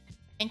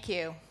Thank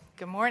you.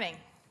 Good morning.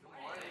 Good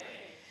morning.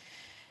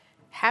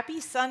 Happy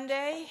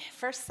Sunday,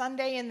 first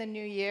Sunday in the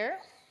new year.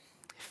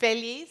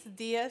 Feliz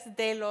Dias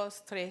de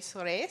los Tres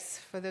Reyes,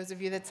 for those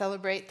of you that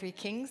celebrate Three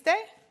Kings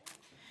Day.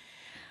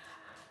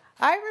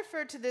 I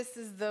refer to this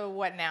as the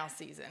what now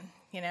season.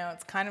 You know,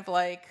 it's kind of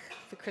like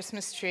the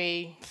Christmas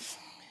tree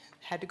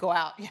had to go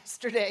out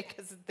yesterday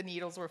because the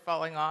needles were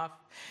falling off.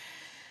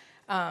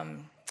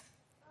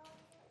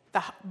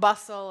 The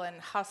bustle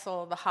and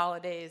hustle of the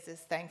holidays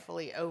is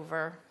thankfully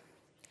over.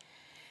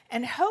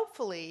 And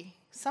hopefully,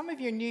 some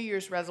of your New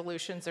Year's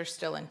resolutions are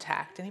still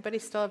intact. Anybody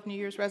still have New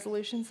Year's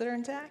resolutions that are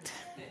intact?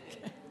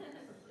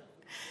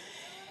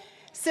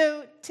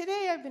 So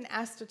today I've been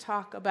asked to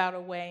talk about a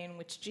way in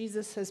which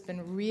Jesus has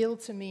been real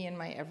to me in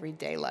my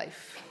everyday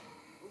life.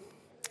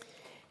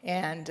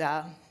 And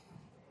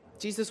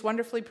Jesus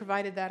wonderfully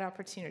provided that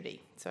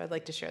opportunity, so I'd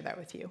like to share that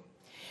with you.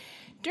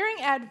 During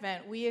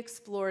Advent, we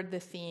explored the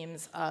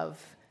themes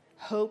of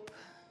hope,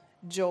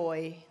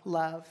 joy,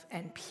 love,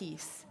 and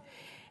peace.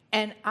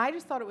 And I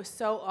just thought it was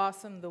so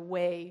awesome the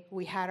way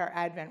we had our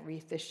Advent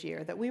wreath this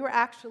year, that we were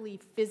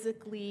actually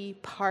physically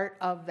part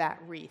of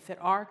that wreath, that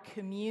our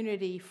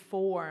community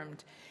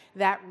formed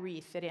that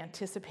wreath that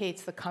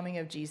anticipates the coming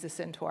of Jesus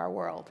into our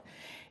world.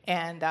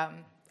 And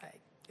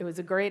it was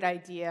a great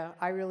idea.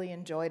 I really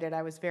enjoyed it.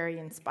 I was very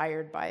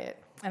inspired by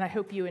it. And I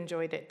hope you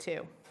enjoyed it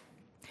too.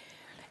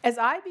 As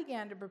I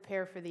began to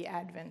prepare for the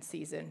Advent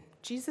season,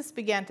 Jesus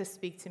began to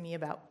speak to me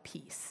about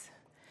peace.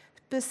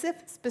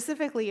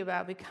 Specifically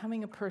about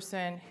becoming a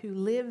person who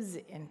lives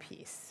in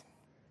peace.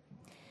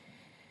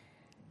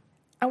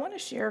 I want to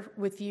share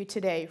with you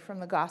today from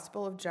the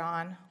Gospel of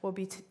John. We'll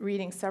be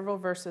reading several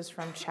verses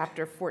from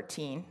chapter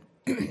 14.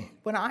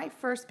 When I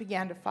first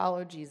began to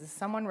follow Jesus,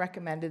 someone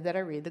recommended that I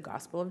read the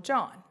Gospel of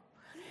John.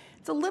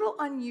 It's a little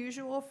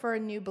unusual for a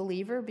new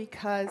believer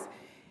because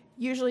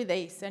usually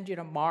they send you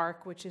to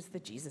Mark, which is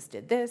that Jesus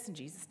did this and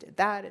Jesus did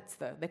that.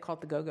 They call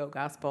it the go-go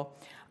gospel.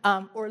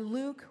 Or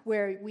Luke,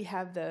 where we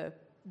have the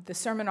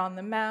Sermon on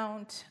the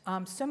Mount.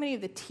 So many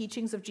of the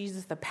teachings of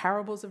Jesus, the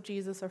parables of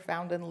Jesus are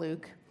found in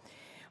Luke.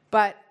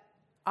 But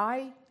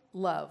I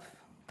love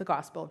the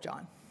Gospel of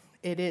John.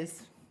 It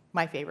is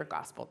my favorite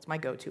gospel. It's my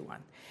go-to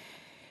one.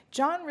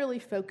 John really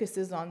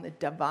focuses on the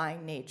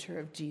divine nature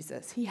of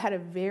Jesus. He had a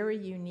very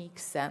unique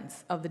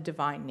sense of the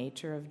divine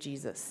nature of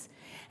Jesus.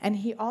 And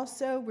he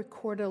also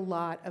recorded a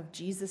lot of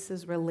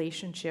Jesus'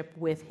 relationship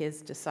with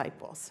his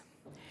disciples.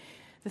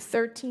 The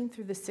 13th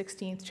through the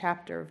 16th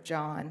chapter of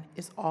John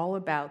is all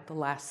about the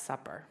Last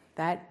Supper,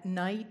 that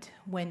night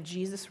when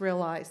Jesus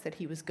realized that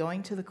he was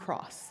going to the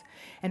cross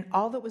and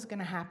all that was going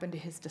to happen to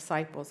his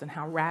disciples and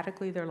how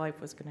radically their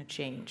life was going to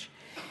change.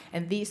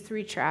 And these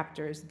 3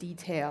 chapters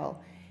detail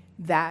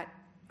that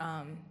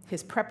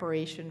his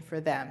preparation for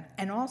them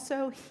and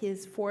also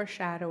his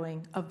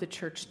foreshadowing of the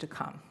church to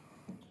come.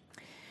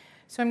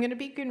 So I'm going to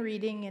begin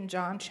reading in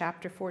John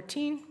chapter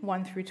 14,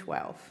 1 through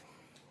 12.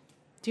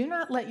 Do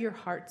not let your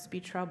hearts be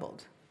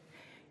troubled.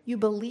 You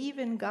believe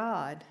in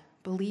God,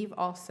 believe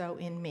also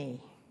in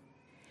me.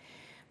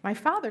 My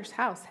Father's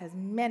house has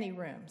many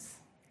rooms.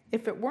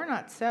 If it were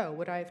not so,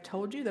 would I have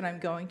told you that I'm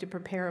going to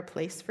prepare a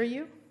place for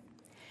you?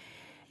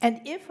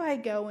 And if I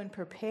go and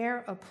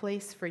prepare a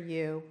place for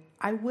you,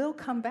 I will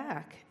come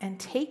back and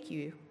take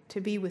you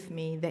to be with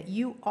me, that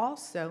you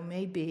also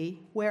may be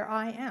where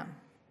I am.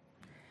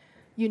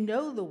 You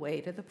know the way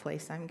to the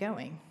place I'm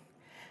going.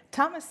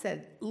 Thomas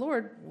said,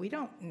 Lord, we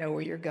don't know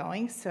where you're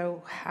going,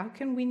 so how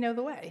can we know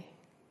the way?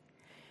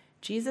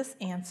 Jesus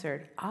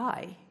answered,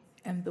 I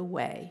am the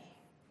way,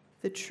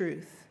 the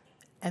truth,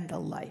 and the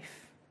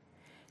life.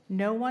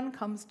 No one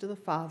comes to the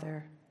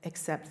Father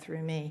except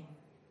through me.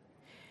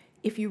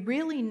 If you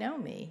really know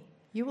me,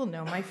 you will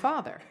know my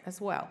Father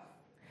as well.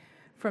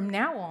 From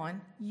now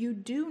on, you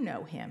do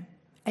know him,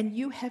 and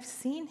you have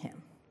seen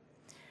him.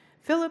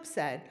 Philip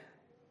said,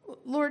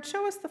 Lord,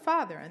 show us the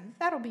Father, and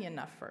that'll be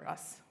enough for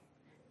us.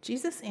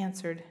 Jesus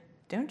answered,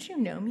 don't you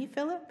know me,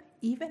 Philip,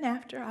 even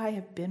after I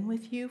have been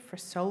with you for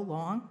so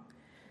long?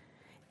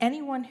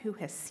 Anyone who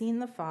has seen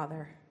the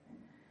Father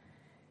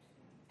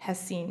has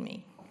seen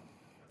me.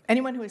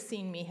 Anyone who has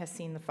seen me has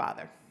seen the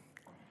Father.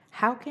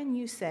 How can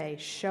you say,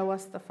 show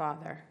us the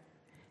Father?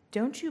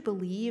 Don't you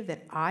believe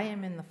that I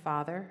am in the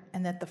Father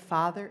and that the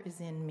Father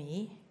is in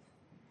me?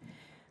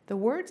 The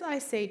words I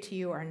say to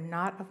you are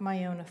not of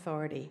my own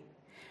authority.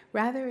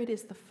 Rather, it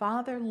is the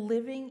Father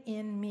living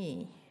in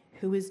me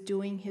who is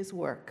doing his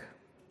work.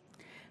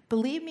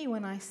 Believe me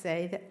when I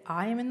say that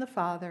I am in the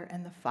Father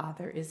and the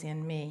Father is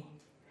in me,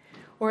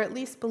 or at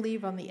least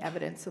believe on the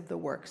evidence of the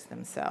works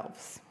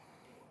themselves.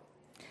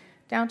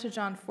 Down to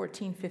John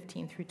 14,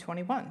 15 through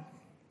 21.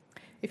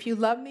 If you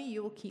love me,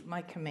 you will keep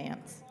my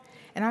commands,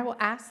 and I will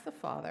ask the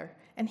Father,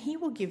 and he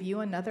will give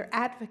you another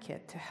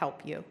advocate to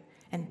help you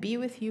and be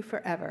with you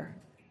forever,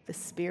 the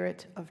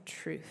Spirit of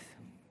truth.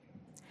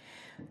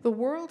 The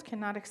world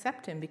cannot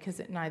accept him because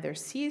it neither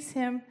sees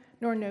him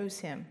nor knows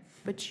him,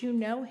 but you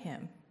know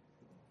him,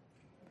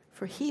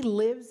 for he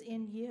lives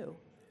in you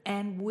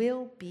and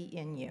will be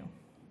in you.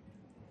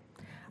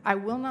 I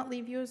will not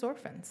leave you as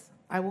orphans.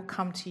 I will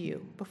come to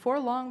you. Before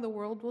long, the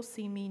world will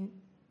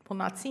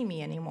not see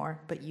me anymore,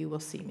 but you will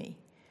see me.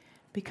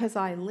 Because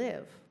I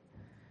live,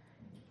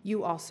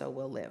 you also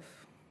will live.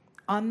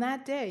 On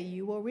that day,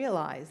 you will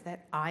realize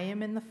that I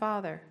am in the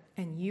Father,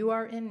 and you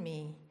are in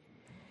me,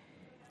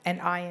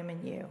 and I am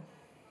in you.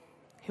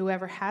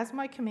 Whoever has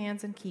my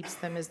commands and keeps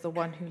them is the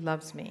one who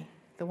loves me.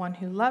 The one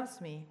who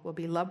loves me will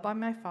be loved by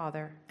my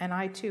Father, and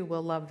I too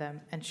will love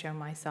them and show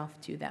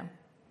myself to them.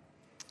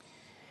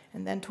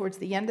 And then towards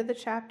the end of the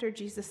chapter,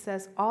 Jesus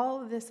says,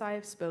 all of this I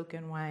have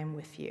spoken while I am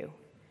with you.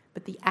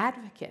 But the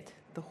advocate,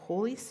 the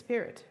Holy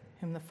Spirit,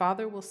 whom the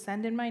Father will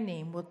send in my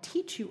name, will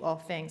teach you all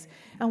things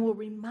and will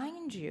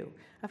remind you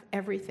of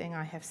everything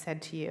I have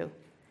said to you.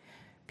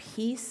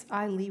 Peace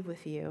I leave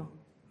with you.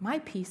 My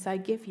peace I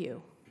give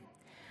you.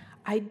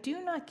 I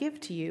do not give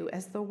to you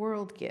as the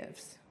world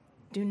gives.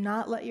 Do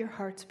not let your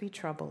hearts be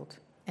troubled,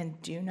 and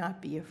do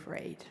not be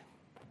afraid.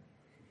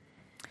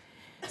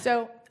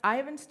 So I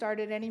haven't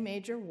started any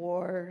major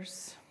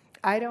wars.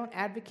 I don't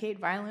advocate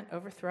violent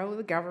overthrow of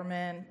the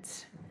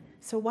government.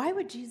 So why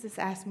would Jesus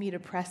ask me to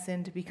press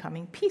into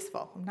becoming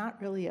peaceful? I'm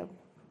not really an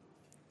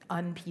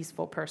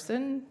unpeaceful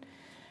person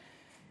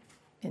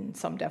in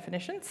some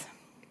definitions.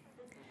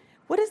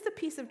 What does the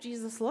peace of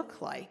Jesus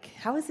look like?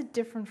 How is it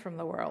different from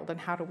the world, and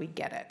how do we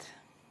get it?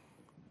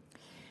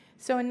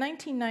 So in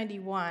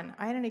 1991,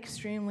 I had an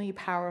extremely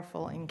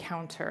powerful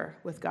encounter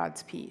with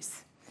God's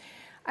peace.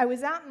 I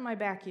was out in my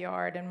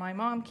backyard, and my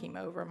mom came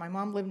over. My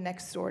mom lived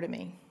next door to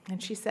me,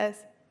 and she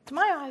says, "Do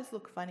my eyes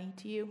look funny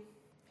to you?"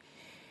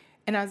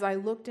 And as I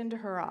looked into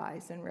her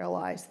eyes and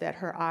realized that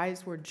her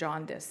eyes were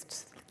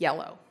jaundiced,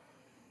 yellow,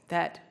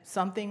 that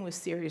something was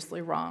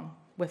seriously wrong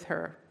with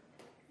her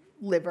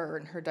liver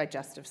and her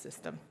digestive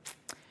system.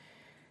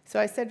 So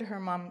I said to her,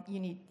 "Mom, you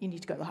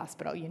need to go to the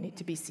hospital. You need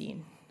to be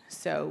seen."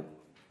 So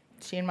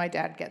she and my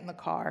dad get in the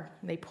car,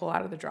 and they pull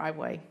out of the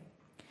driveway.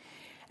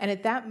 And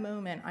at that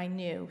moment, I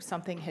knew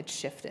something had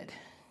shifted.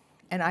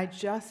 And I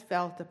just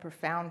felt the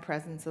profound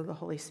presence of the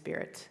Holy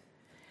Spirit.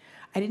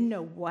 I didn't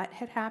know what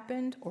had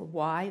happened or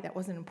why. That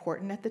wasn't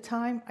important at the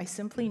time. I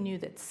simply knew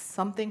that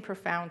something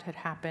profound had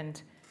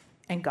happened,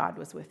 and God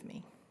was with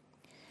me.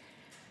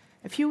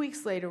 A few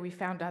weeks later, we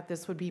found out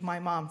this would be my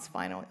mom's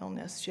final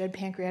illness. She had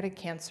pancreatic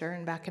cancer,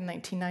 and back in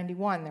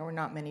 1991, there were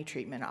not many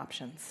treatment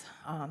options.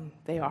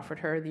 They offered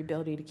her the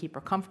ability to keep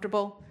her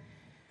comfortable,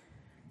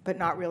 but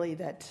not really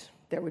that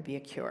there would be a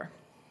cure.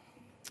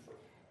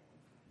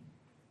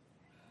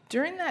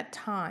 During that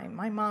time,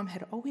 my mom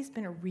had always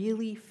been a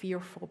really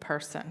fearful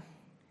person,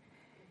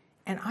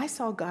 and I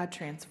saw God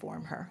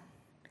transform her.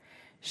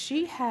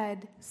 She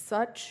had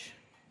such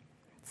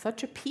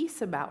a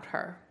peace about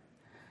her.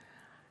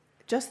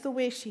 Just the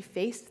way she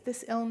faced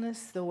this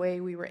illness, the way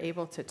we were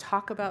able to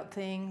talk about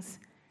things,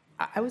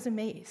 I was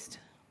amazed.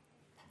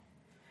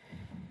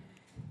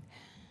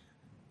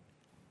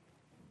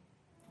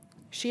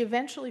 She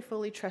eventually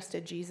fully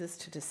trusted Jesus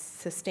to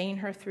sustain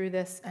her through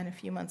this, and a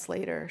few months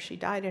later, she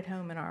died at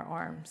home in our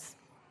arms.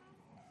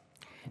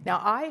 Now,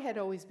 I had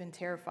always been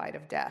terrified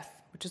of death,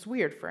 which is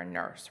weird for a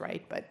nurse,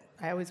 right? But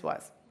I always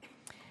was.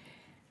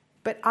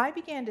 But I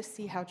began to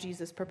see how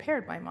Jesus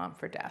prepared my mom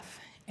for death.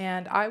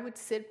 And I would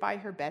sit by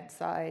her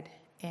bedside,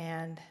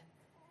 and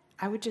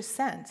I would just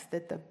sense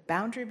that the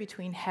boundary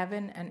between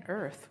heaven and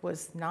earth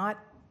was not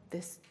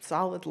this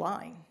solid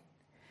line.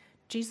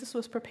 Jesus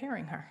was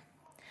preparing her.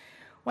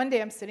 One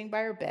day I'm sitting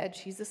by her bed,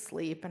 she's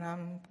asleep, and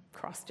I'm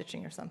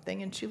cross-stitching or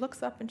something, and she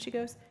looks up and she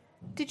goes,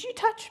 "Did you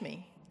touch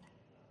me?"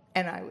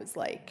 And I was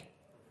like,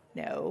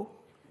 "No,"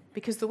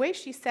 because the way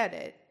she said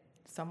it,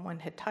 someone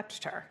had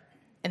touched her,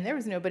 and there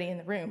was nobody in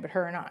the room but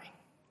her and I.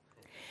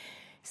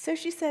 So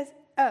she says,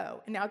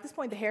 "Oh," and now at this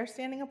point the hair's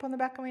standing up on the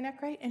back of my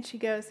neck, right? And she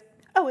goes,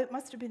 "Oh, it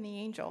must have been the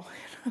angel."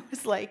 And I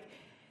was like,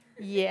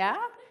 "Yeah?"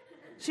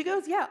 She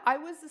goes, "Yeah, I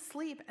was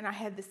asleep and I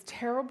had this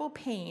terrible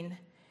pain,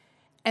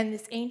 and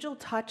this angel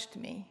touched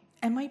me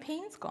and my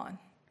pain's gone."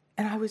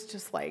 And I was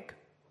just like,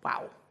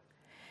 wow.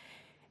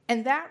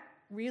 And that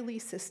really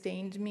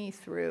sustained me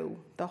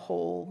through the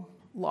whole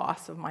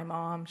loss of my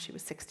mom. She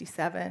was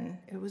 67.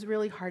 It was a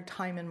really hard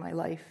time in my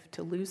life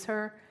to lose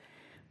her.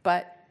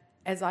 But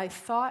as I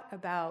thought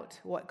about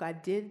what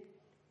God did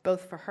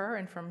both for her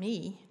and for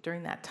me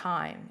during that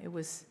time, it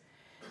was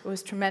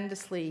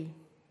tremendously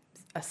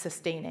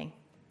sustaining.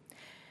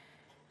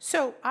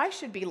 So I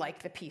should be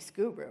like the peace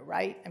guru,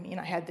 right? I mean,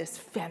 I had this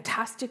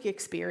fantastic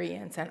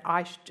experience, and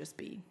I should just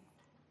be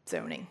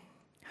zoning.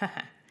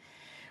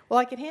 Well,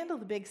 I could handle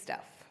the big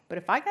stuff, but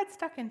if I got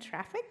stuck in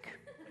traffic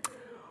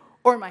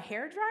or my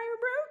hairdryer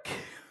broke,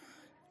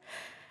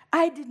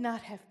 I did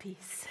not have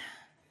peace.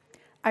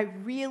 I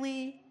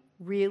really,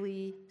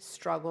 really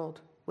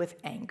struggled with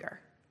anger.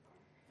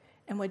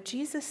 And what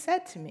Jesus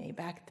said to me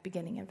back at the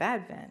beginning of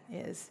Advent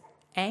is,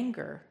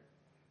 anger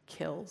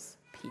kills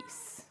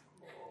peace.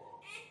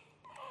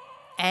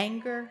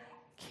 Anger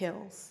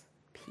kills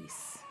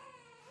peace.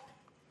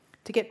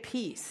 To get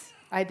peace,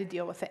 I had to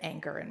deal with the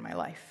anger in my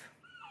life.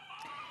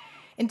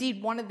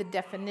 Indeed, one of the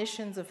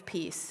definitions of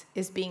peace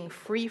is being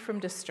free from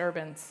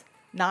disturbance,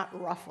 not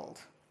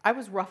ruffled I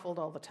was ruffled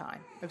all the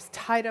time. I was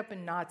tied up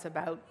in knots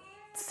about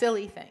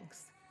silly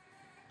things.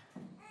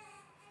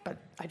 But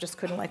I just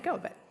couldn't let go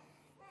of it.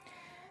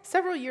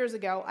 Several years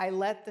ago, I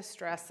let the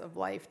stress of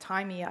life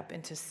tie me up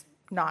into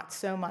knots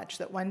so much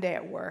that one day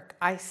at work,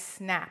 I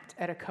snapped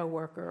at a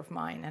coworker of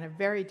mine and a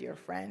very dear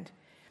friend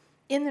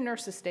in the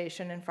nurse's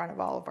station in front of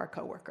all of our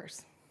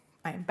coworkers.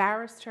 I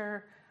embarrassed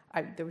her.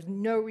 There was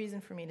no reason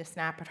for me to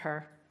snap at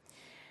her.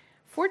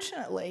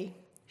 Fortunately,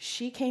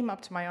 she came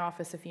up to my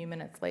office a few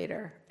minutes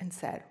later and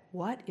said,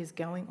 "What is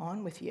going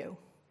on with you?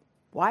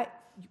 Why?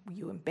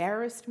 You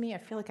embarrassed me. I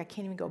feel like I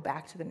can't even go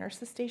back to the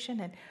nurse's station.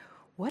 And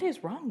what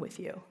is wrong with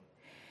you?"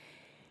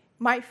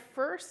 My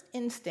first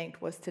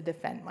instinct was to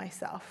defend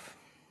myself.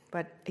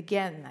 But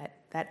again,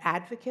 that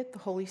advocate, the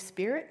Holy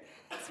Spirit,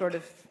 sort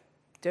of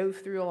dove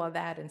through all of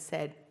that and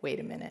said, "Wait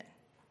a minute.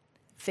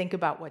 Think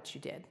about what you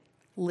did.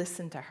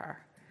 Listen to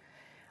her."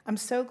 I'm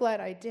so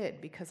glad I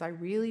did, because I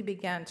really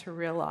began to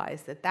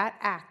realize that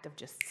act of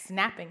just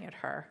snapping at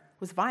her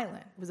was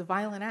violent. It was a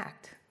violent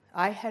act.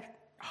 I had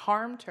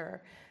harmed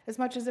her as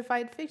much as if I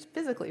had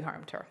physically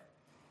harmed her.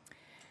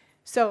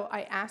 So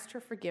I asked her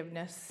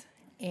forgiveness,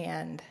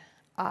 and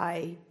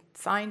I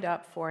signed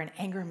up for an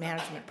anger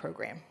management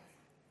program,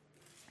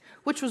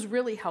 which was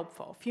really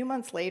helpful. A few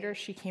months later,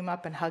 she came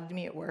up and hugged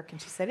me at work,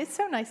 and she said, "It's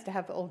so nice to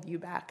have the old you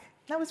back."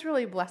 That was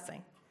really a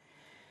blessing.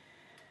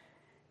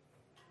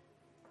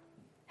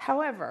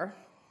 However,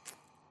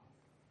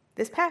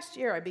 this past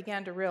year, I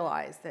began to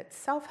realize that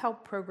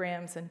self-help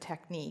programs and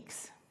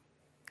techniques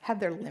have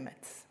their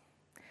limits.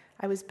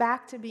 I was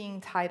back to being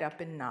tied up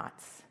in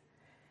knots.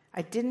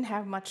 I didn't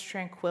have much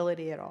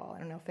tranquility at all. I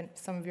don't know if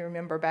some of you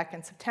remember back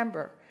in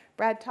September,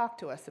 Brad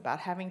talked to us about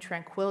having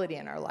tranquility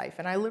in our life,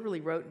 and I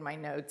literally wrote in my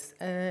notes,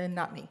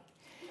 "Not me.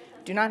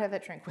 Do not have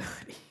that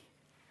tranquility."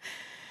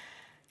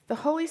 The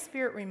Holy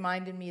Spirit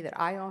reminded me that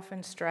I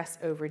often stress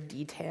over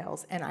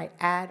details, and I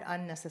add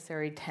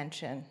unnecessary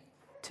tension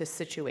to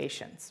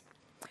situations.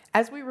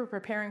 As we were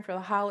preparing for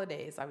the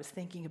holidays, I was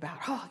thinking about,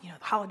 the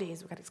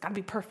holidays, it's got to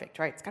be perfect,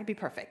 right? It's got to be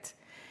perfect.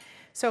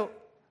 So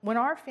when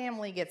our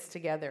family gets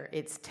together,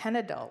 it's 10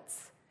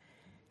 adults,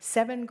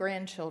 7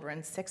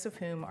 grandchildren, 6 of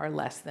whom are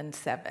less than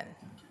 7.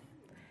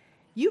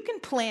 You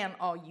can plan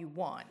all you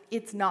want.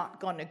 It's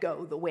not going to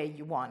go the way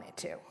you want it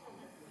to.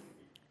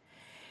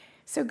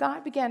 So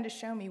God began to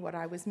show me what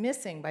I was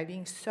missing by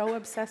being so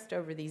obsessed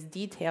over these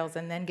details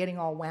and then getting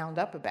all wound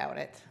up about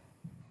it.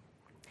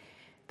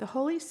 The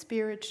Holy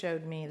Spirit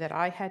showed me that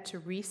I had to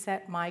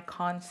reset my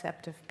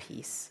concept of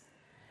peace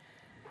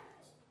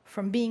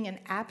from being an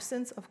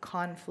absence of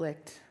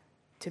conflict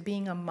to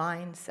being a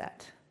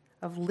mindset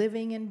of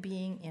living and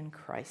being in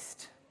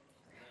Christ.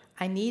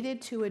 I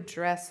needed to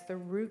address the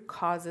root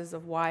causes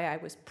of why I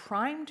was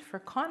primed for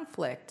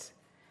conflict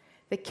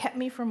that kept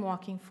me from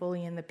walking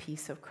fully in the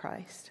peace of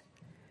Christ.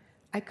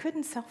 I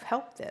couldn't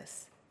self-help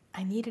this.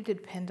 I needed to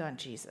depend on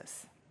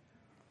Jesus.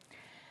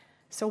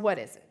 So what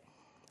is it?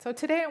 So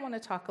today I want to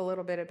talk a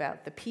little bit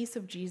about the peace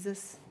of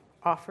Jesus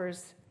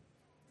offers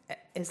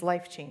is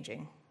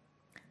life-changing.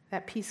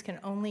 That peace can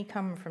only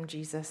come from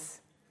Jesus,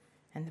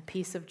 and the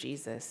peace of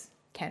Jesus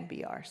can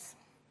be ours.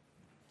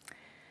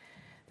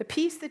 The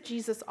peace that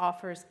Jesus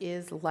offers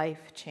is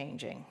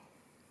life-changing.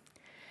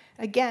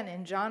 Again,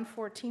 in John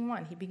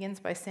 14:1, he begins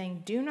by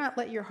saying, "Do not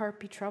let your heart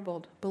be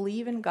troubled.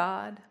 Believe in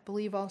God.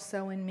 Believe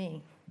also in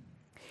me."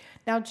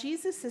 Now,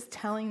 Jesus is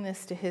telling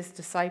this to his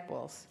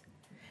disciples,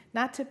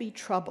 not to be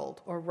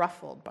troubled or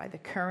ruffled by the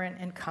current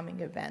and coming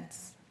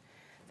events.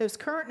 Those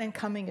current and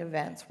coming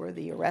events were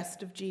the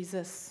arrest of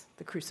Jesus,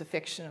 the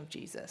crucifixion of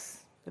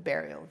Jesus, the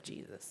burial of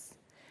Jesus,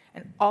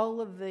 and all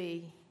of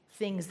the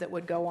things that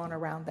would go on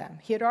around them.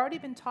 He had already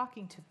been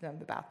talking to them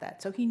about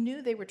that, so he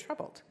knew they were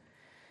troubled.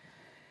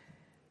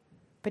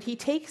 But he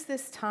takes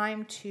this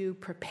time to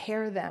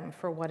prepare them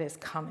for what is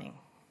coming.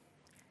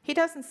 He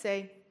doesn't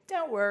say,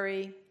 "Don't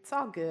worry, it's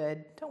all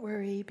good. Don't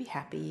worry, be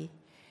happy."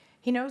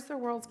 He knows the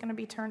world's going to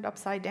be turned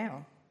upside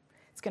down.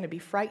 It's going to be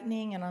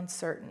frightening and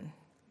uncertain.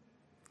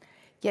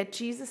 Yet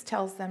Jesus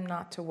tells them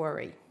not to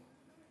worry.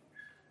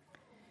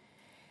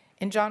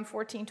 In John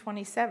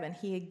 14:27,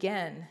 he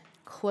again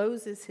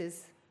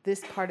closes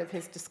this part of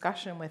his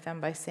discussion with them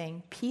by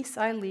saying, "Peace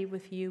I leave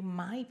with you,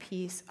 my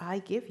peace I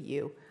give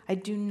you. I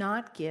do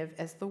not give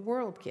as the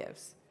world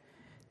gives.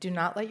 Do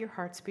not let your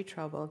hearts be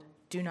troubled.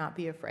 Do not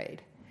be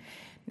afraid."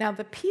 Now,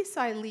 the peace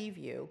I leave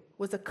you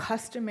was a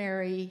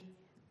customary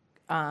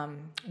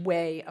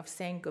way of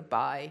saying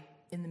goodbye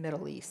in the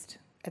Middle East.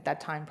 At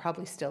that time,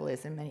 probably still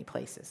is in many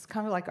places.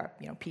 Kind of like our,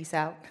 peace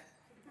out.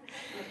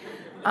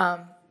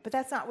 But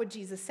that's not what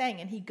Jesus is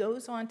saying. And he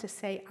goes on to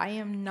say, "I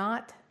am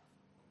not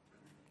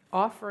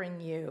offering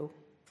you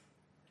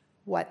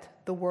what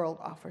the world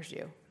offers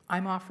you.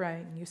 I'm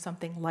offering you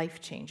something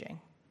life-changing.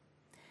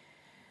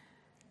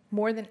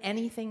 More than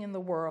anything in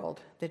the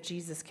world that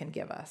Jesus can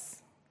give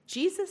us."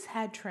 Jesus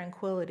had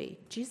tranquility.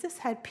 Jesus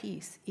had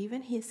peace,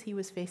 even as he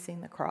was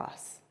facing the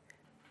cross.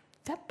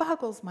 That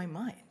boggles my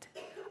mind.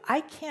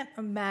 I can't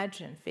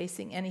imagine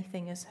facing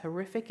anything as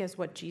horrific as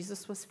what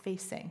Jesus was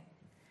facing,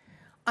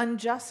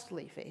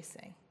 unjustly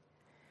facing.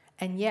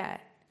 and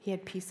yet he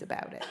had peace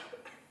about it.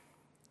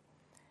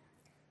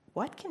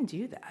 What can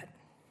do that?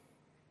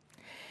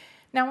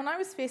 Now, when I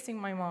was facing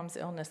my mom's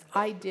illness,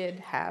 I did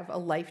have a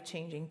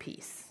life-changing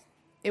peace.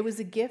 It was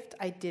a gift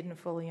I didn't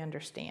fully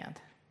understand.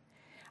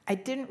 I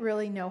didn't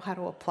really know how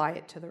to apply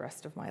it to the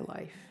rest of my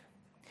life.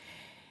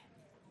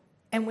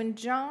 And when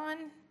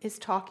John is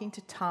talking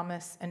to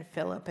Thomas and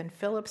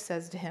Philip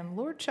says to him,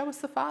 "Lord, show us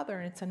the Father,"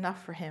 and it's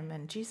enough for him.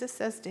 And Jesus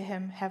says to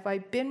him, "Have I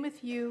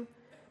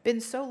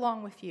been so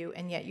long with you,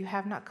 and yet you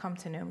have not come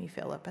to know me,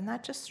 Philip?" And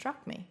that just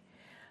struck me.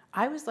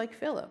 I was like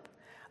Philip.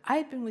 I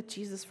had been with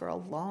Jesus for a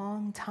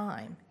long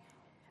time.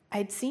 I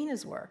had seen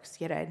his works,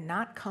 yet I had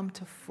not come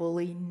to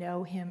fully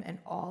know him and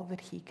all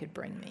that he could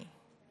bring me.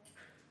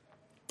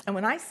 And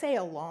when I say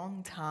a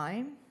long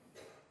time,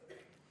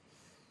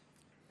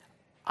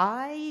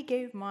 I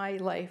gave my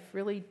life,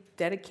 really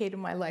dedicated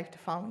my life to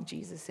following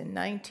Jesus in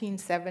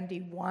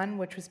 1971,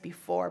 which was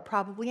before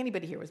probably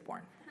anybody here was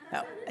born.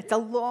 No, it's a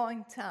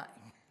long time.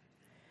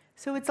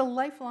 So it's a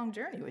lifelong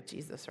journey with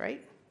Jesus,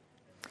 right?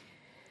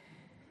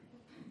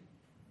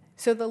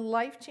 So the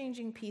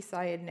life-changing peace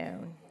I had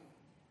known,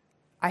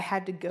 I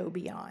had to go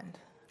beyond.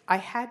 I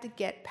had to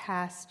get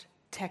past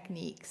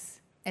techniques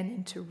and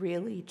into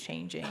really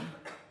changing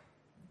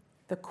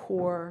the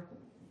core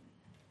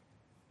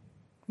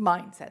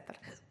mindset that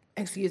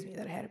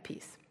I had a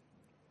peace.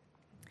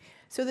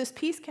 So this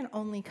peace can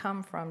only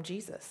come from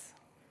Jesus.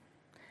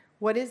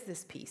 What is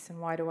this peace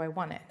and why do I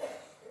want it?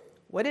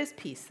 What is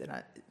peace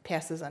that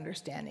passes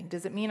understanding?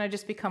 Does it mean I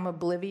just become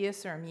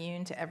oblivious or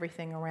immune to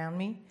everything around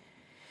me?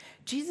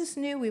 Jesus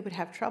knew we would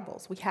have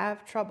troubles. We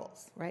have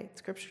troubles, right?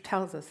 Scripture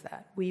tells us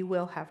that. We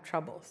will have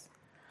troubles.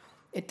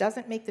 It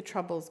doesn't make the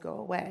troubles go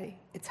away.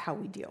 It's how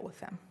we deal with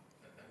them.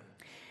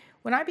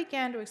 When I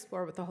began to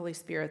explore with the Holy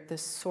Spirit the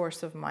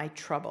source of my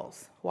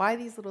troubles, why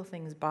these little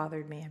things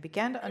bothered me, I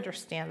began to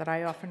understand that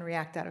I often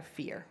react out of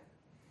fear.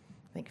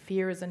 I think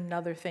fear is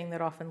another thing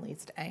that often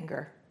leads to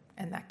anger,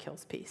 and that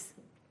kills peace.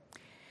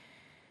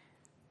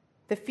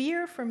 The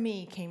fear for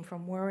me came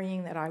from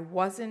worrying that I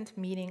wasn't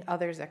meeting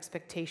others'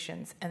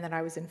 expectations and that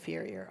I was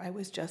inferior. I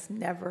was just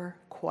never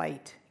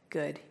quite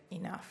good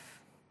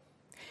enough.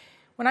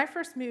 When I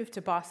first moved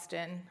to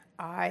Boston,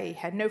 I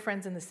had no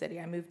friends in the city.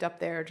 I moved up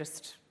there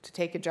just to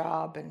take a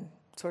job and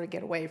sort of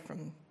get away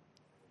from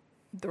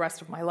the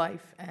rest of my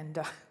life, and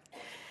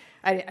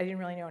I didn't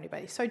really know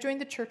anybody. So I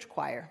joined the church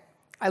choir.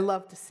 I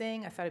loved to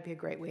sing. I thought it'd be a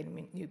great way to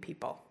meet new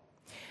people.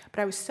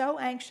 But I was so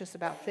anxious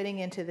about fitting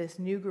into this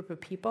new group of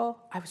people,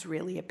 I was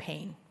really a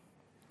pain.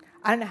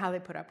 I don't know how they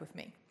put up with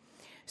me.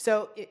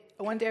 So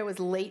one day I was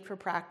late for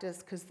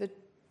practice because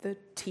the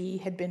tea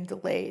had been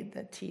delayed.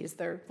 The tea is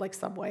their like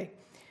Subway.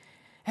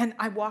 And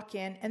I walk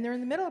in, and they're in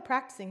the middle of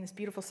practicing this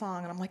beautiful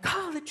song, and I'm like,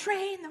 "Oh, the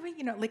train,"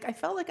 I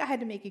felt like I had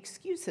to make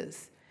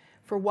excuses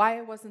for why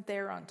I wasn't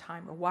there on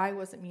time or why I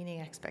wasn't meeting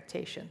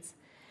expectations.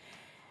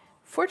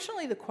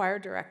 Fortunately, the choir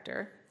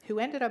director, who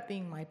ended up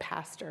being my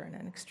pastor and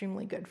an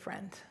extremely good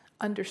friend,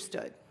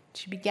 understood.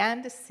 She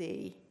began to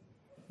see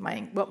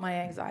what my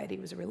anxiety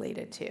was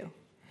related to.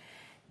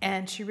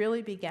 And she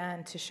really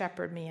began to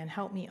shepherd me and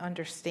help me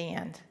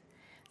understand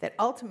that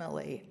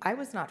ultimately I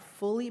was not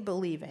fully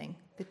believing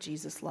that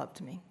Jesus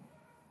loved me.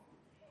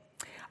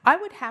 I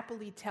would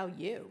happily tell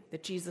you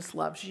that Jesus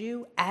loves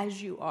you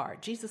as you are.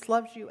 Jesus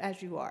loves you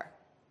as you are.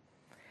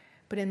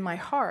 But in my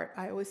heart,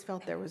 I always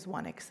felt there was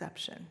one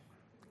exception.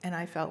 And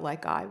I felt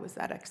like I was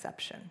that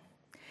exception.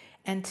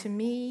 And to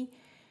me,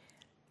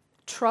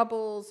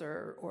 troubles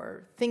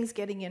or things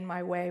getting in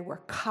my way were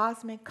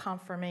cosmic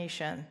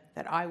confirmation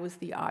that I was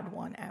the odd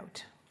one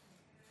out.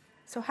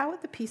 So how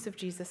would the peace of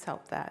Jesus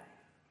help that?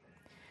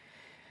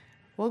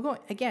 Well,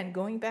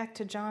 going back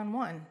to John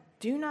 1,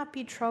 do not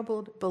be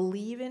troubled,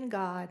 believe in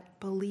God,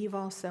 believe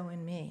also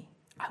in me.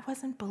 I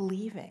wasn't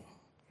believing.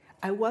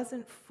 I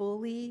wasn't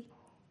fully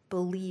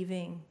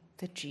believing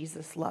that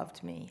Jesus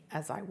loved me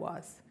as I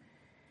was.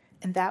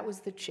 And that was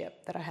the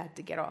chip that I had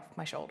to get off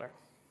my shoulder.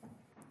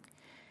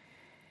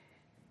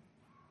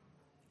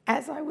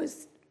 As I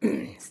was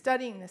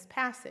studying this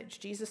passage,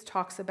 Jesus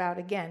talks about,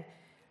 again,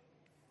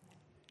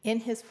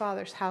 in his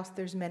Father's house,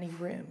 there's many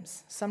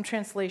rooms. Some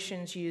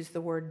translations use the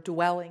word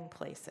dwelling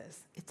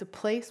places. It's a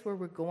place where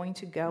we're going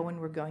to go and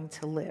we're going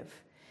to live.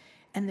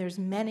 And there's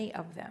many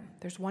of them.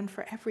 There's one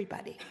for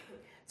everybody.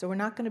 So we're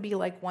not going to be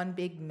like one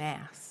big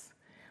mass.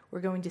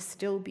 We're going to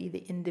still be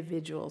the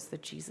individuals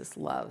that Jesus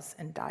loves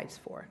and dies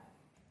for.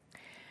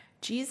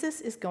 Jesus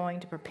is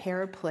going to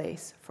prepare a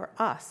place for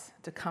us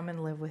to come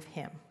and live with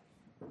him.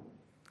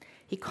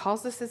 He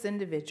calls us as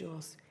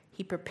individuals.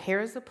 He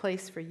prepares a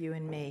place for you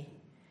and me.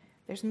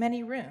 There's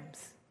many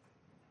rooms,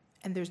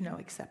 and there's no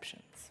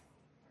exceptions.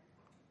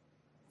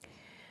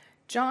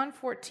 John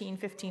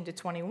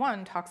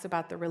 14:15-21 talks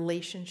about the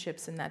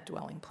relationships in that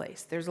dwelling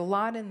place. There's a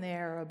lot in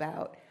there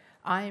about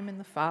I am in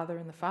the Father,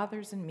 and the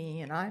Father's in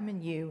me, and I'm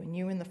in you, and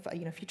you in the Father.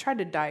 If you try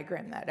to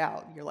diagram that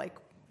out, you're like,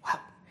 wow.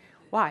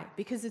 Why?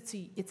 Because it's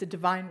a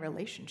divine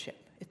relationship.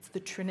 It's the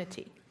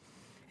Trinity.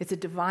 It's a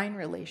divine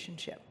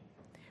relationship.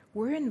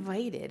 We're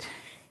invited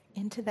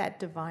into that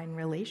divine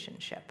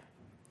relationship.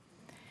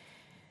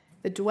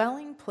 The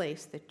dwelling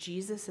place that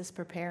Jesus is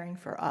preparing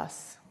for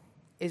us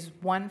is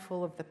one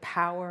full of the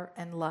power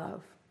and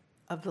love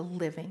of the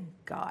living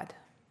God.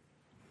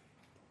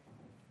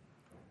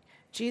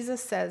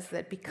 Jesus says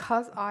that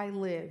because I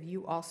live,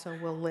 you also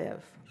will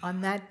live.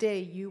 On that day,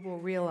 you will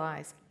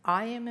realize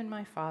I am in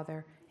my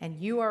Father, and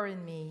you are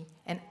in me,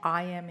 and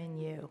I am in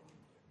you.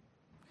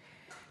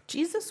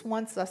 Jesus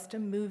wants us to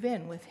move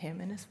in with him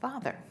and his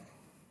Father.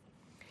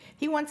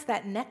 He wants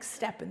that next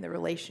step in the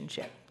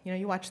relationship. You know,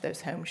 you watch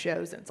those home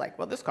shows, and it's like,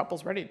 well, this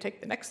couple's ready to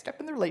take the next step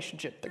in the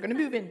relationship. They're going to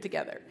move in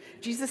together.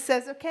 Jesus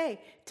says,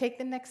 okay, take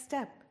the next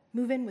step.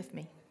 Move in with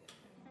me.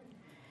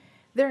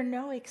 There are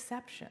no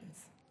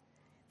exceptions.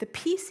 The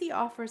peace he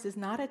offers is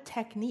not a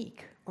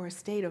technique or a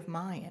state of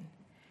mind.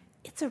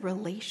 It's a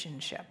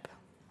relationship.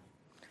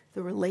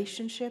 The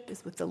relationship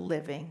is with the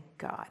living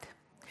God.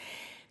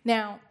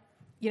 Now,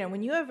 you know,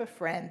 when you have a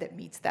friend that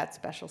meets that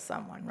special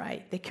someone,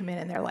 right? They come in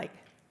and they're like,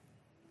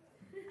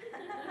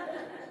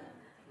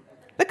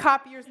 the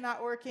copier's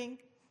not working.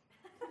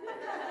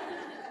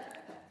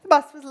 The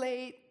bus was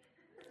late.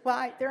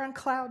 Why? They're on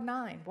cloud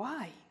 9.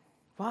 Why?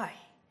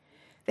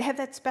 They have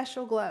that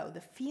special glow.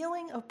 The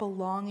feeling of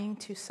belonging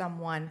to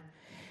someone,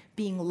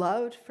 being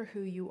loved for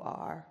who you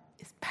are,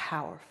 is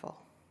powerful.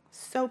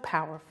 So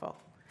powerful.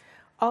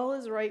 All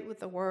is right with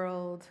the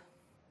world.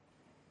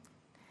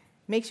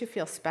 Makes you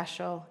feel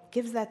special.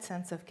 Gives that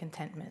sense of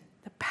contentment.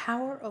 The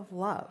power of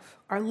love.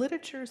 Our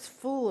literature is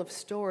full of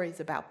stories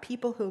about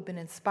people who have been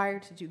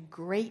inspired to do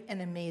great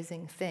and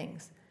amazing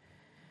things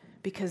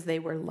because they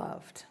were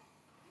loved.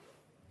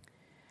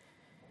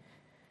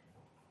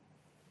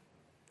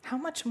 How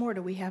much more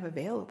do we have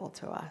available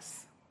to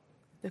us?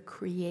 The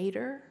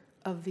creator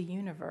of the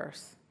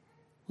universe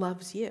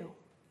loves you.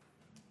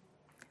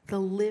 The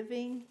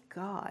living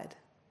God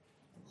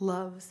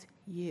loves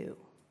you.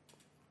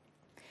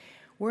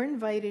 We're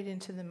invited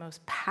into the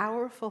most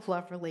powerful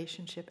love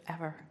relationship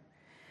ever.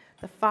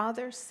 The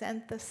Father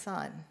sent the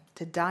Son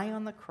to die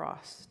on the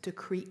cross to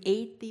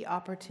create the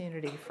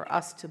opportunity for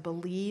us to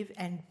believe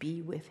and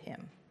be with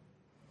him.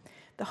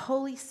 The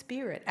Holy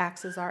Spirit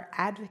acts as our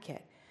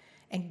advocate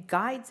and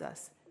guides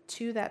us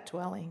to that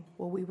dwelling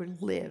where we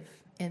would live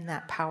in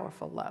that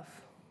powerful love.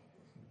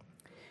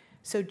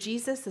 So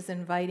Jesus is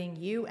inviting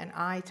you and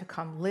I to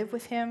come live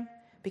with him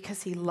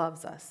because he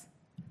loves us,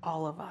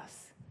 all of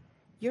us.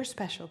 You're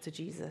special to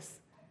Jesus.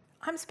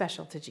 I'm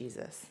special to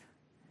Jesus.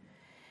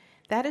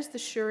 That is the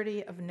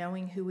surety of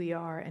knowing who we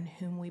are and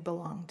whom we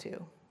belong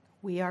to.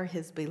 We are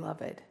his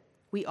beloved.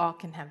 We all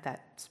can have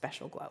that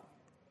special glow.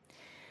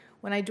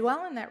 When I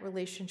dwell in that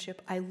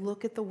relationship, I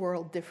look at the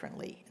world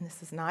differently, and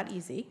this is not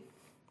easy.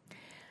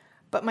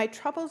 But my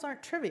troubles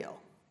aren't trivial,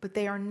 but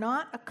they are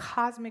not a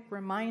cosmic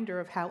reminder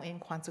of how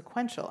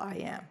inconsequential I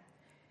am.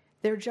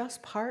 They're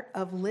just part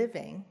of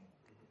living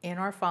in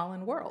our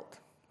fallen world,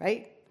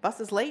 right? Bus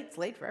is late, it's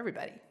late for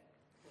everybody.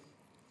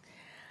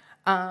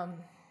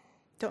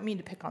 Don't mean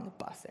to pick on the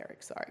bus,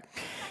 Eric, sorry.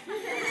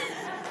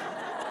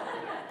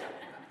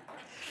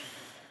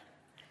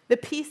 The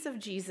peace of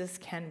Jesus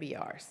can be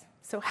ours.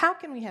 So how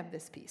can we have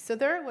this peace? So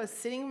there I was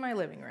sitting in my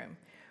living room,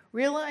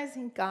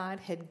 realizing God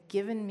had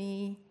given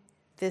me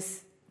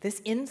this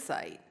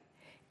insight.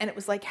 And it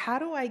was like, how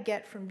do I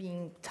get from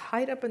being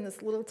tied up in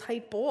this little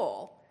tight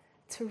ball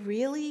to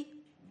really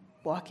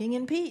walking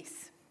in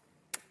peace?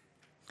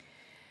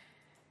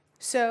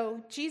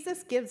 So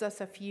Jesus gives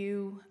us a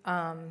few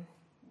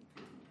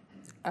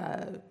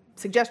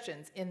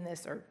suggestions in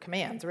this, or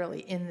commands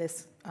really, in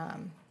this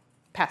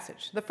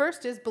passage. The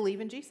first is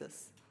believe in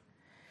Jesus.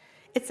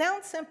 It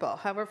sounds simple.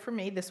 However, for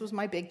me, this was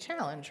my big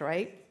challenge,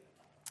 right?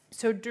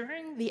 So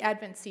during the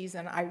Advent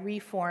season, I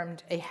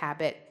reformed a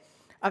habit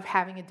of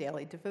having a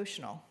daily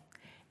devotional.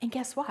 And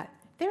guess what?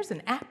 There's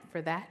an app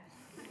for that.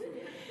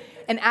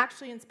 And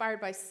actually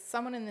inspired by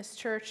someone in this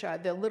church,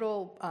 the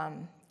little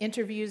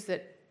interviews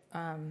that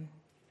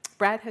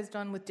Brad has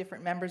done with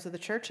different members of the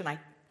church, and I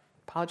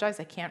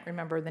apologize, I can't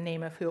remember the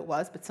name of who it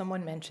was, but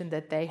someone mentioned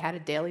that they had a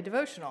daily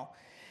devotional.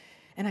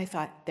 And I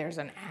thought, there's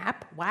an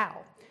app?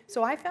 Wow.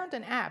 So I found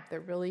an app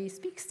that really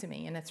speaks to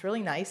me, and it's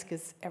really nice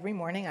because every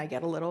morning I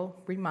get a little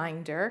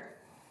reminder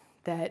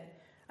that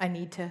I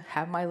need to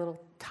have my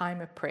little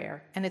time of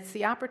prayer. And it's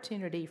the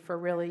opportunity for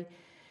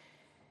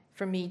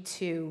me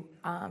to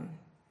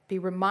be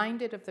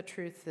reminded of the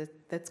truth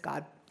that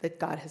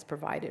God has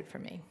provided for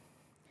me.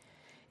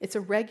 It's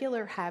a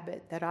regular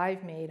habit that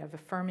I've made of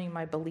affirming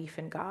my belief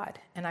in God.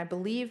 And I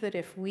believe that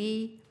if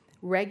we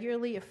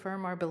regularly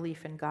affirm our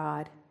belief in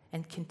God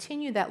and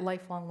continue that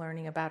lifelong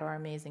learning about our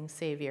amazing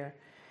Savior,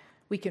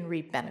 we can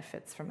reap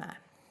benefits from that.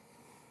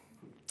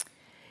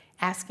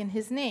 Ask in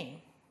his name.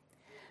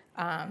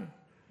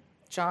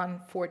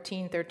 John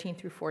 14, 13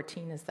 through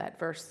 14 is that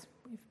verse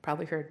you've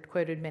probably heard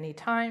quoted many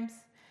times.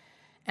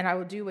 And I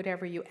will do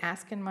whatever you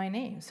ask in my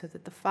name so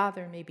that the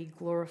Father may be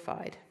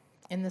glorified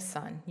in the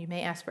Son. You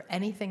may ask for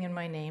anything in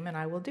my name and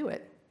I will do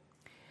it.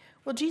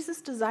 Well,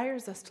 Jesus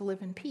desires us to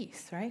live in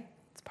peace, right?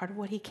 It's part of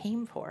what he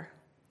came for.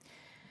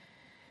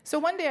 So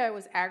one day I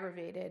was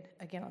aggravated,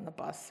 again on the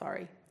bus,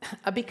 sorry,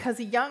 because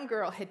a young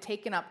girl had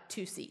taken up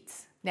 2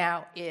 seats.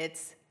 Now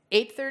it's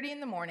 8:30 in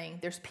the morning,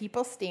 there's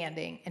people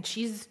standing, and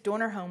she's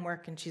doing her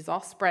homework, and she's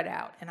all spread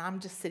out, and I'm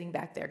just sitting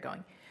back there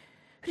going,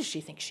 who does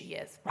she think she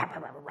is? Rah, rah,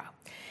 rah, rah, rah.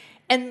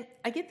 And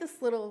I get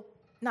this little,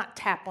 not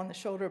tap on the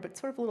shoulder, but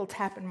sort of a little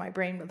tap in my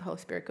brain with the Holy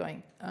Spirit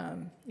going,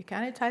 you're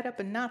kind of tied up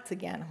in knots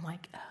again. I'm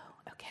like,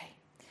 oh, okay.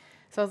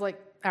 So I was like,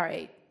 all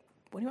right,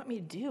 what do you want me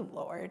to do,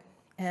 Lord?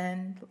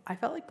 And I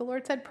felt like the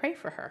Lord said, pray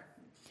for her.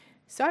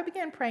 So I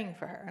began praying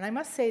for her. And I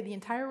must say the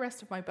entire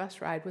rest of my bus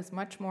ride was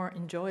much more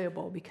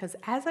enjoyable because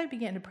as I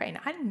began to pray, and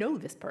I didn't know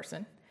this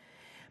person,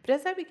 but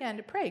as I began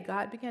to pray,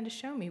 God began to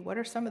show me what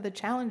are some of the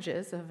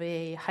challenges of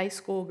a high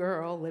school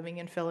girl living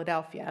in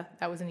Philadelphia.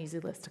 That was an easy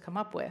list to come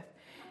up with.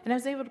 And I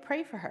was able to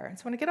pray for her. And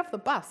so when I get off the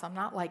bus, I'm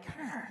not like,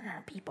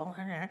 people.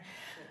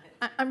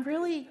 I'm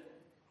really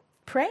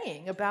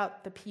praying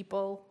about the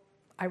people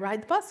I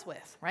ride the bus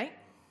with, right?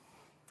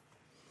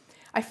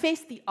 I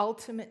faced the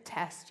ultimate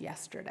test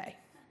yesterday.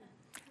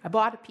 I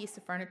bought a piece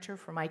of furniture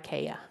from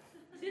IKEA.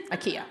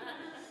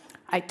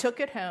 I took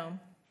it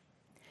home,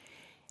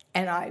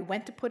 and I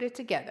went to put it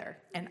together.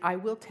 And I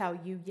will tell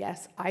you,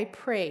 yes, I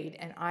prayed,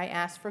 and I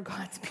asked for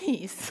God's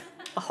peace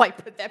while I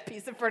put that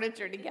piece of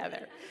furniture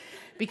together.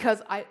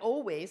 Because I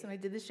always, and I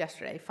did this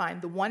yesterday,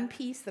 find the one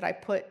piece that I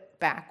put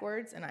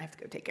backwards, and I have to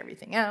go take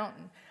everything out.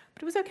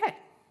 But it was okay.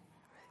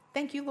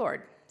 Thank you,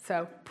 Lord.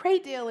 So pray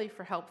daily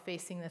for help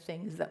facing the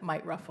things that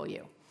might ruffle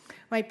you. It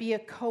might be a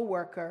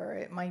coworker.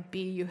 It might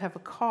be you have a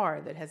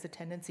car that has a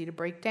tendency to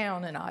break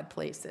down in odd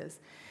places.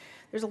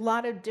 There's a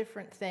lot of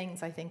different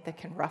things, I think, that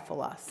can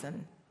ruffle us.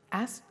 And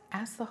ask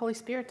the Holy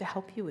Spirit to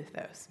help you with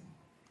those.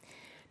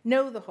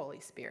 Know the Holy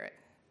Spirit.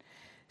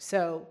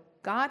 So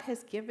God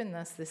has given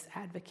us this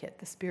advocate,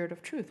 the Spirit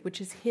of truth, which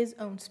is his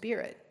own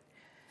Spirit.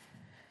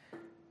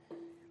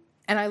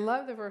 And I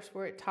love the verse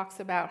where it talks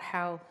about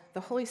how the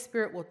Holy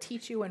Spirit will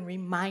teach you and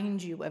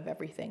remind you of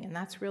everything. And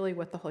that's really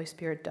what the Holy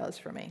Spirit does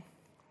for me.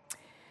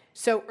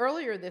 So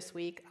earlier this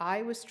week,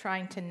 I was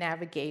trying to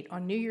navigate.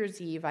 On New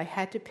Year's Eve, I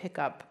had to pick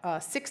up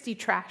 60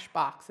 trash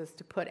boxes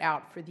to put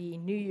out for the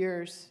New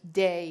Year's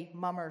Day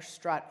Mummer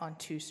Strut on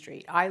 2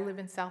 Street. I live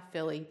in South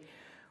Philly,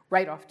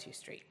 right off 2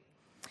 Street.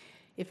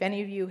 If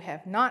any of you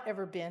have not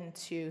ever been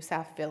to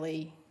South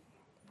Philly,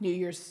 New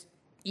Year's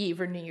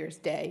Eve or New Year's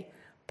Day,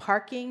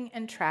 parking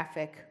and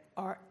traffic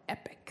are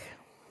epic.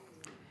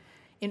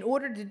 In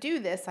order to do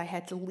this, I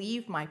had to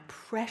leave my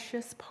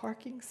precious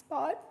parking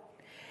spot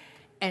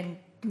and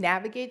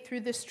navigate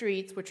through the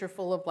streets, which are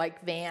full of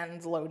like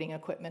vans loading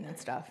equipment and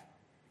stuff,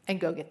 and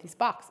go get these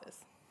boxes.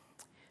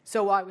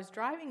 So while I was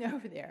driving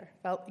over there,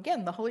 felt,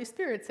 again, the Holy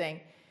Spirit saying,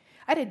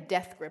 I had a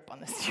death grip on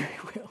the steering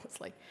wheel. It's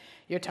like,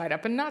 you're tied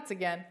up in knots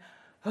again.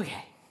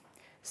 Okay.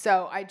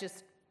 So I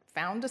just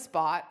found a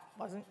spot,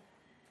 wasn't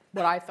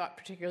what I thought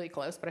particularly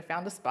close, but I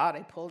found a spot,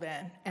 I pulled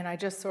in, and I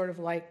just sort of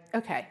like,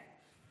 okay,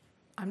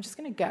 I'm just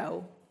going to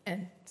go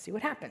and see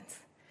what happens.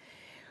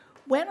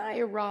 When I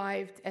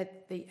arrived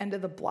at the end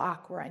of the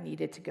block where I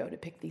needed to go to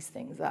pick these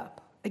things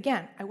up,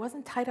 again, I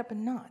wasn't tied up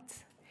in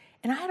knots.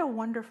 And I had a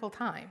wonderful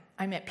time.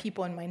 I met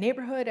people in my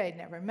neighborhood I had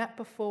never met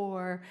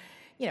before.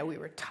 You know, we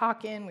were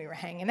talking, we were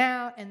hanging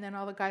out, and then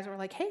all the guys were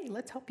like, hey,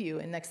 let's help you.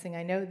 And next thing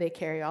I know, they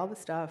carry all the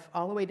stuff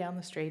all the way down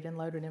the street and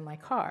load it in my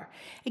car.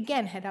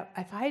 Again,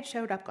 if I had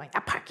showed up going,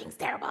 that parking's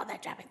terrible,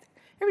 that traffic,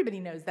 everybody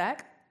knows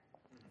that,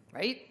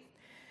 right?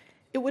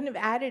 It wouldn't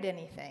have added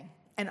anything.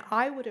 And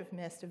I would have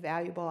missed a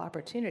valuable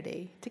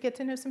opportunity to get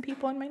to know some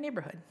people in my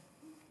neighborhood.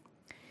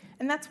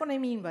 And that's what I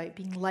mean by it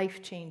being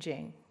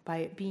life-changing, by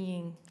it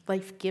being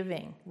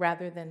life-giving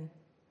rather than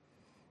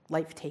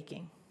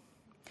life-taking.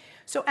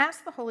 So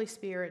ask the Holy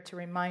Spirit to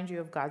remind you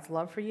of God's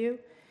love for you.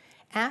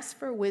 Ask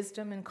for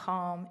wisdom and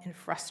calm in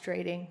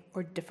frustrating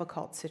or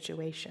difficult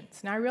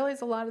situations. Now, I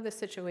realize a lot of the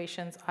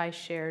situations I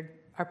shared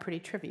are pretty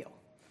trivial.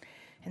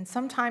 And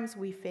sometimes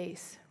we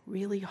face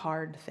really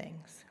hard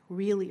things.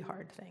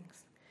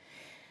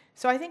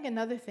 So I think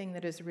another thing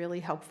that is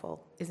really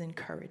helpful is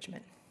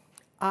encouragement.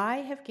 I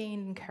have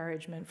gained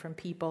encouragement from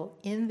people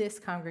in this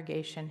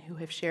congregation who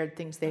have shared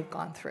things they've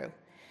gone through.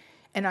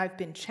 And I've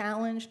been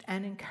challenged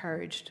and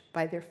encouraged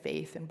by their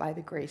faith and by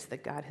the grace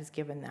that God has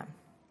given them.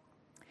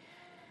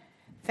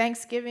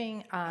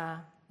 Thanksgiving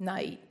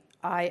night,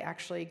 I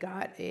actually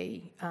got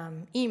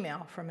an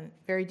email from a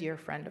very dear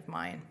friend of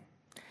mine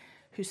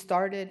who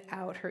started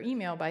out her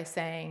email by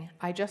saying,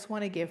 I just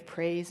want to give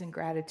praise and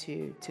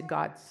gratitude to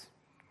God's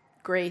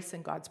grace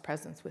and God's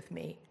presence with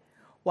me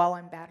while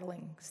I'm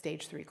battling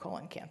stage 3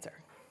 colon cancer.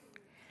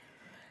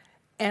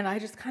 And I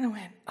just kind of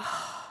went,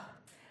 oh.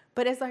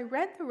 But as I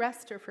read the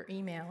rest of her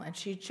email, and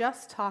she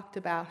just talked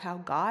about how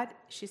God,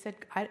 she said,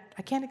 I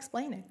can't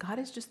explain it. God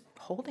is just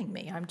holding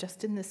me. I'm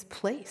just in this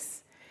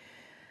place.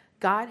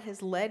 God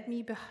has led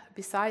me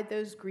beside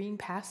those green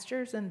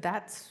pastures, and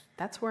that's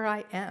where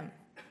I am.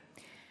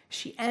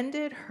 She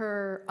ended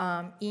her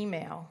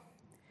email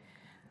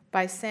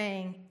by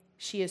saying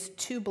she is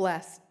too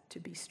blessed to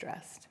be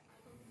stressed.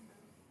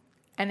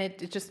 And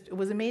it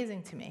was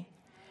amazing to me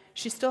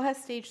She still has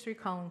stage 3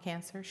 colon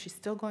cancer. She's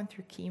still going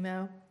through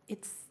chemo.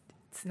 It's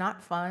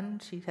not fun.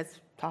 She has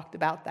talked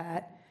about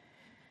that.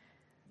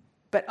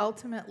 But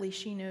ultimately,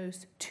 she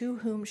knows to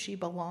whom she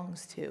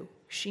belongs to.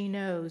 She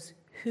knows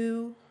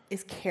who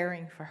is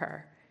caring for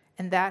her.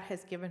 And that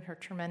has given her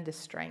tremendous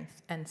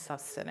strength and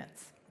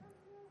sustenance.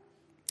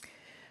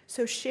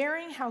 So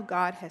sharing how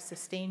God has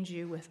sustained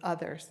you with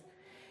others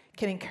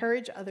can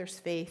encourage others'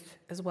 faith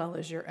as well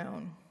as your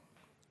own.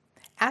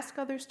 Ask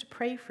others to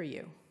pray for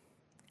you.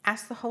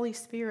 Ask the Holy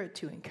Spirit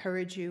to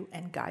encourage you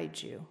and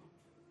guide you.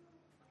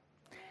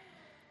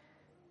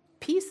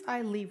 Peace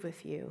I leave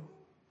with you,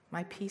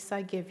 my peace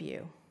I give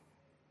you,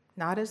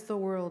 not as the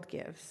world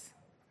gives.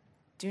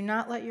 Do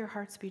not let your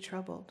hearts be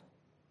troubled.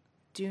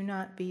 Do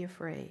not be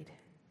afraid.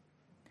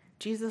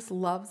 Jesus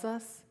loves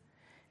us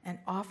and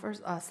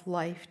offers us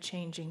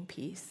life-changing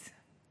peace.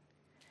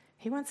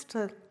 He wants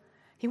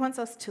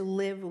us to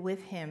live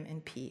with him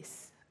in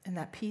peace, and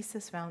that peace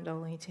is found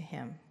only to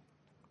him.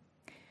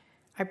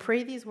 I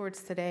pray these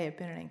words today have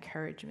been an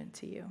encouragement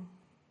to you.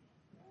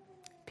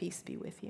 Peace be with you.